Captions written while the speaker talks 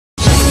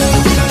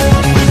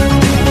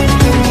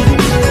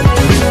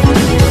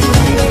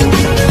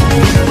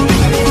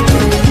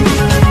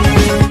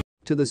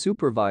To the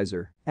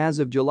supervisor, as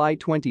of July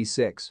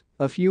 26,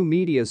 a few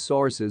media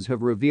sources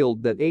have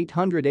revealed that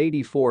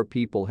 884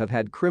 people have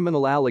had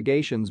criminal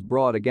allegations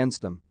brought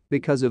against them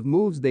because of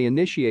moves they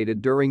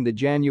initiated during the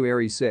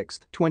January 6,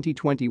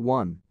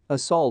 2021,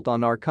 assault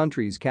on our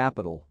country's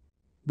capital.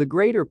 The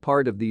greater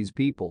part of these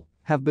people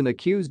have been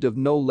accused of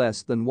no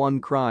less than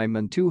one crime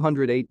and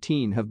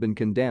 218 have been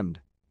condemned.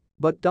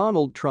 But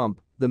Donald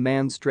Trump, the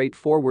man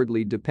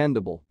straightforwardly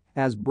dependable,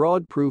 as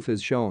broad proof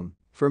has shown,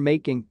 for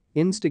making,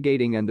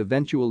 instigating and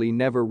eventually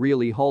never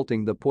really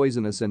halting the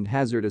poisonous and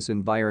hazardous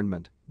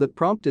environment that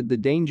prompted the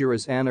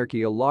dangerous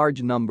anarchy a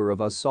large number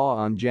of us saw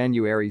on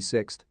January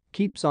 6,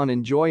 keeps on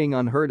enjoying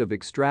unheard of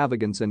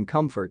extravagance and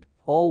comfort,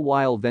 all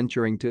while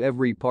venturing to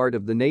every part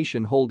of the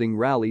nation holding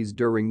rallies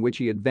during which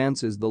he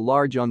advances the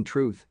large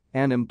untruth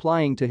and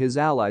implying to his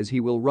allies he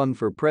will run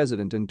for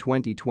president in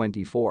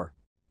 2024.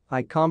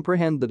 I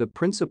comprehend that a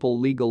principal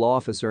legal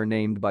officer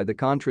named by the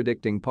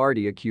contradicting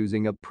party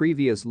accusing a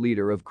previous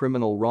leader of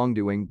criminal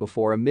wrongdoing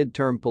before a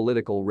midterm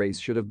political race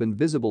should have been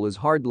visible as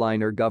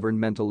hardliner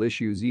governmental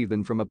issues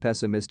even from a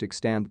pessimistic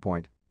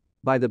standpoint.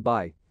 By the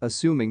by,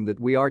 assuming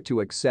that we are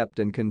to accept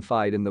and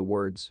confide in the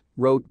words,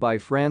 wrote by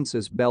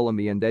Francis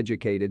Bellamy and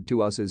educated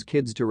to us as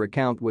kids to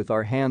recount with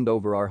our hand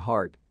over our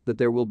heart, that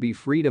there will be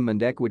freedom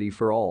and equity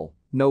for all,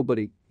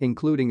 nobody,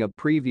 including a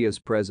previous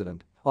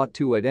president, ought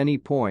to at any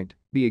point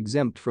be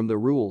exempt from the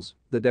rules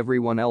that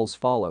everyone else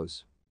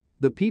follows.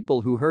 The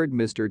people who heard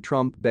Mr.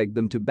 Trump beg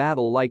them to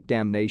battle like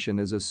damnation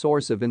as a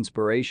source of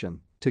inspiration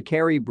to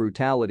carry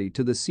brutality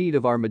to the seat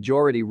of our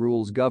majority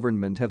rules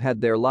government have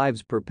had their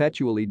lives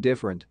perpetually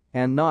different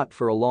and not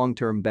for a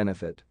long-term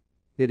benefit.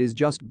 It is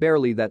just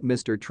barely that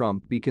Mr.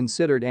 Trump be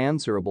considered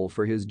answerable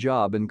for his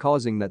job in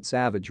causing that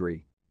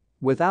savagery.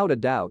 Without a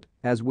doubt,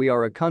 as we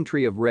are a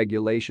country of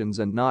regulations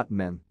and not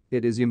men,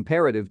 it is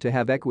imperative to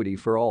have equity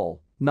for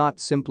all,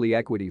 not simply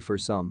equity for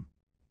some.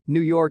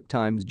 New York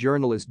Times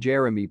journalist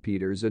Jeremy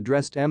Peters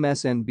addressed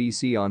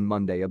MSNBC on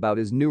Monday about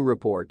his new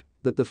report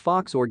that the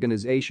Fox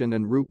organization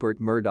and Rupert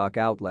Murdoch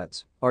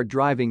outlets are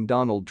driving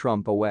Donald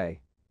Trump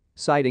away.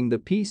 Citing the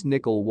piece,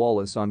 Nicole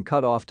Wallace on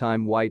Cutoff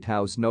Time White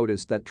House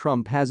noticed that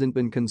Trump hasn't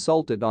been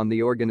consulted on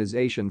the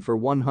organization for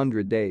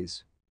 100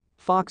 days.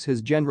 Fox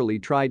has generally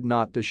tried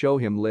not to show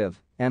him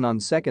live and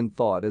on second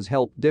thought has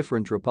helped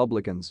different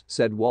Republicans,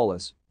 said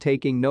Wallace,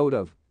 taking note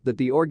of that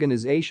the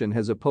organization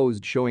has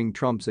opposed showing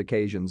Trump's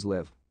occasions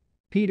live.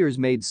 Peters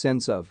made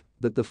sense of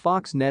that the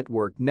Fox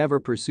network never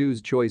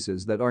pursues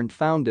choices that aren't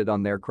founded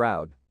on their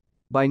crowd.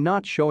 By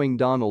not showing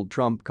Donald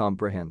Trump,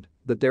 comprehend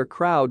that their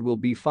crowd will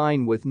be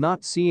fine with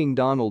not seeing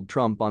Donald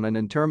Trump on an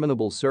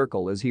interminable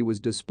circle as he was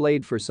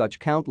displayed for such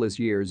countless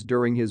years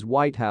during his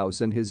White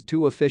House and his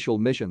 2 official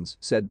missions,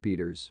 said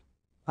Peters.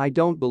 I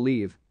don't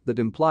believe that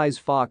implies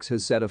Fox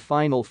has said a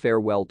final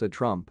farewell to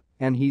Trump,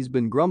 and he's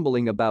been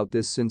grumbling about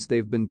this since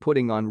they've been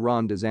putting on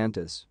Ron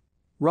DeSantis.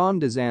 Ron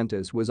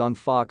DeSantis was on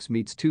Fox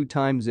Meets 2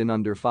 times in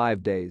under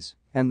 5 days,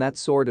 and that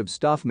sort of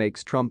stuff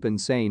makes Trump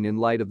insane in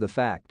light of the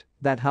fact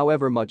that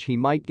however much he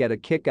might get a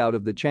kick out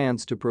of the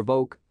chance to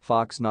provoke,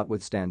 Fox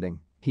notwithstanding,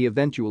 he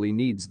eventually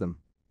needs them.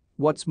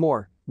 What's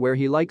more, where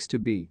he likes to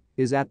be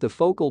is at the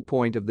focal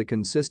point of the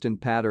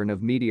consistent pattern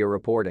of media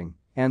reporting,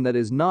 and that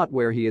is not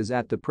where he is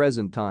at the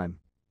present time.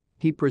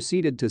 He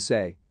proceeded to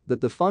say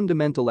that the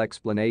fundamental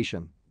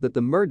explanation that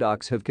the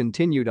Murdochs have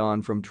continued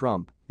on from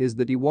Trump is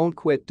that he won't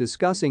quit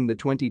discussing the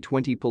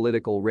 2020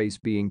 political race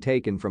being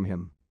taken from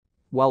him.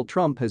 While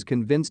Trump has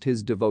convinced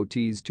his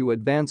devotees to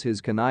advance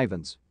his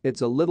connivance,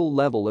 it's a little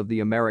level of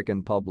the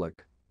American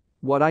public.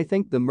 What I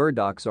think the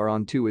Murdochs are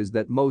onto is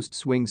that most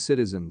swing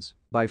citizens,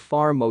 by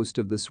far most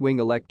of the swing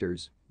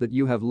electors that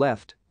you have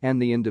left,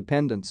 and the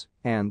independents,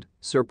 and,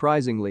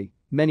 surprisingly,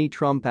 many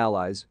Trump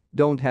allies,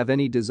 don't have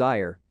any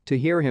desire to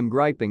hear him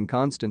griping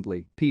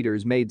constantly,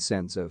 Peters made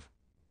sense of.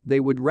 They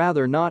would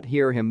rather not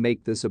hear him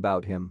make this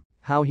about him,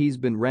 how he's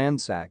been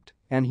ransacked,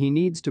 and he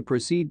needs to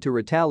proceed to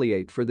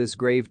retaliate for this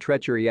grave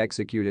treachery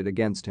executed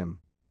against him.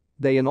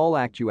 They in all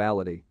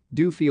actuality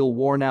do feel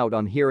worn out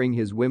on hearing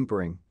his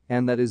whimpering,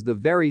 and that is the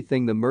very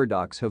thing the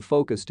Murdochs have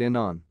focused in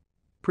on.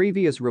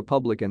 Previous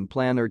Republican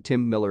planner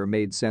Tim Miller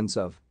made sense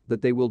of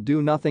that they will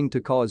do nothing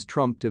to cause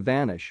Trump to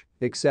vanish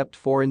except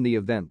for in the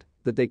event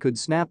that they could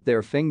snap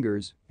their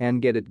fingers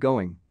and get it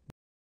going,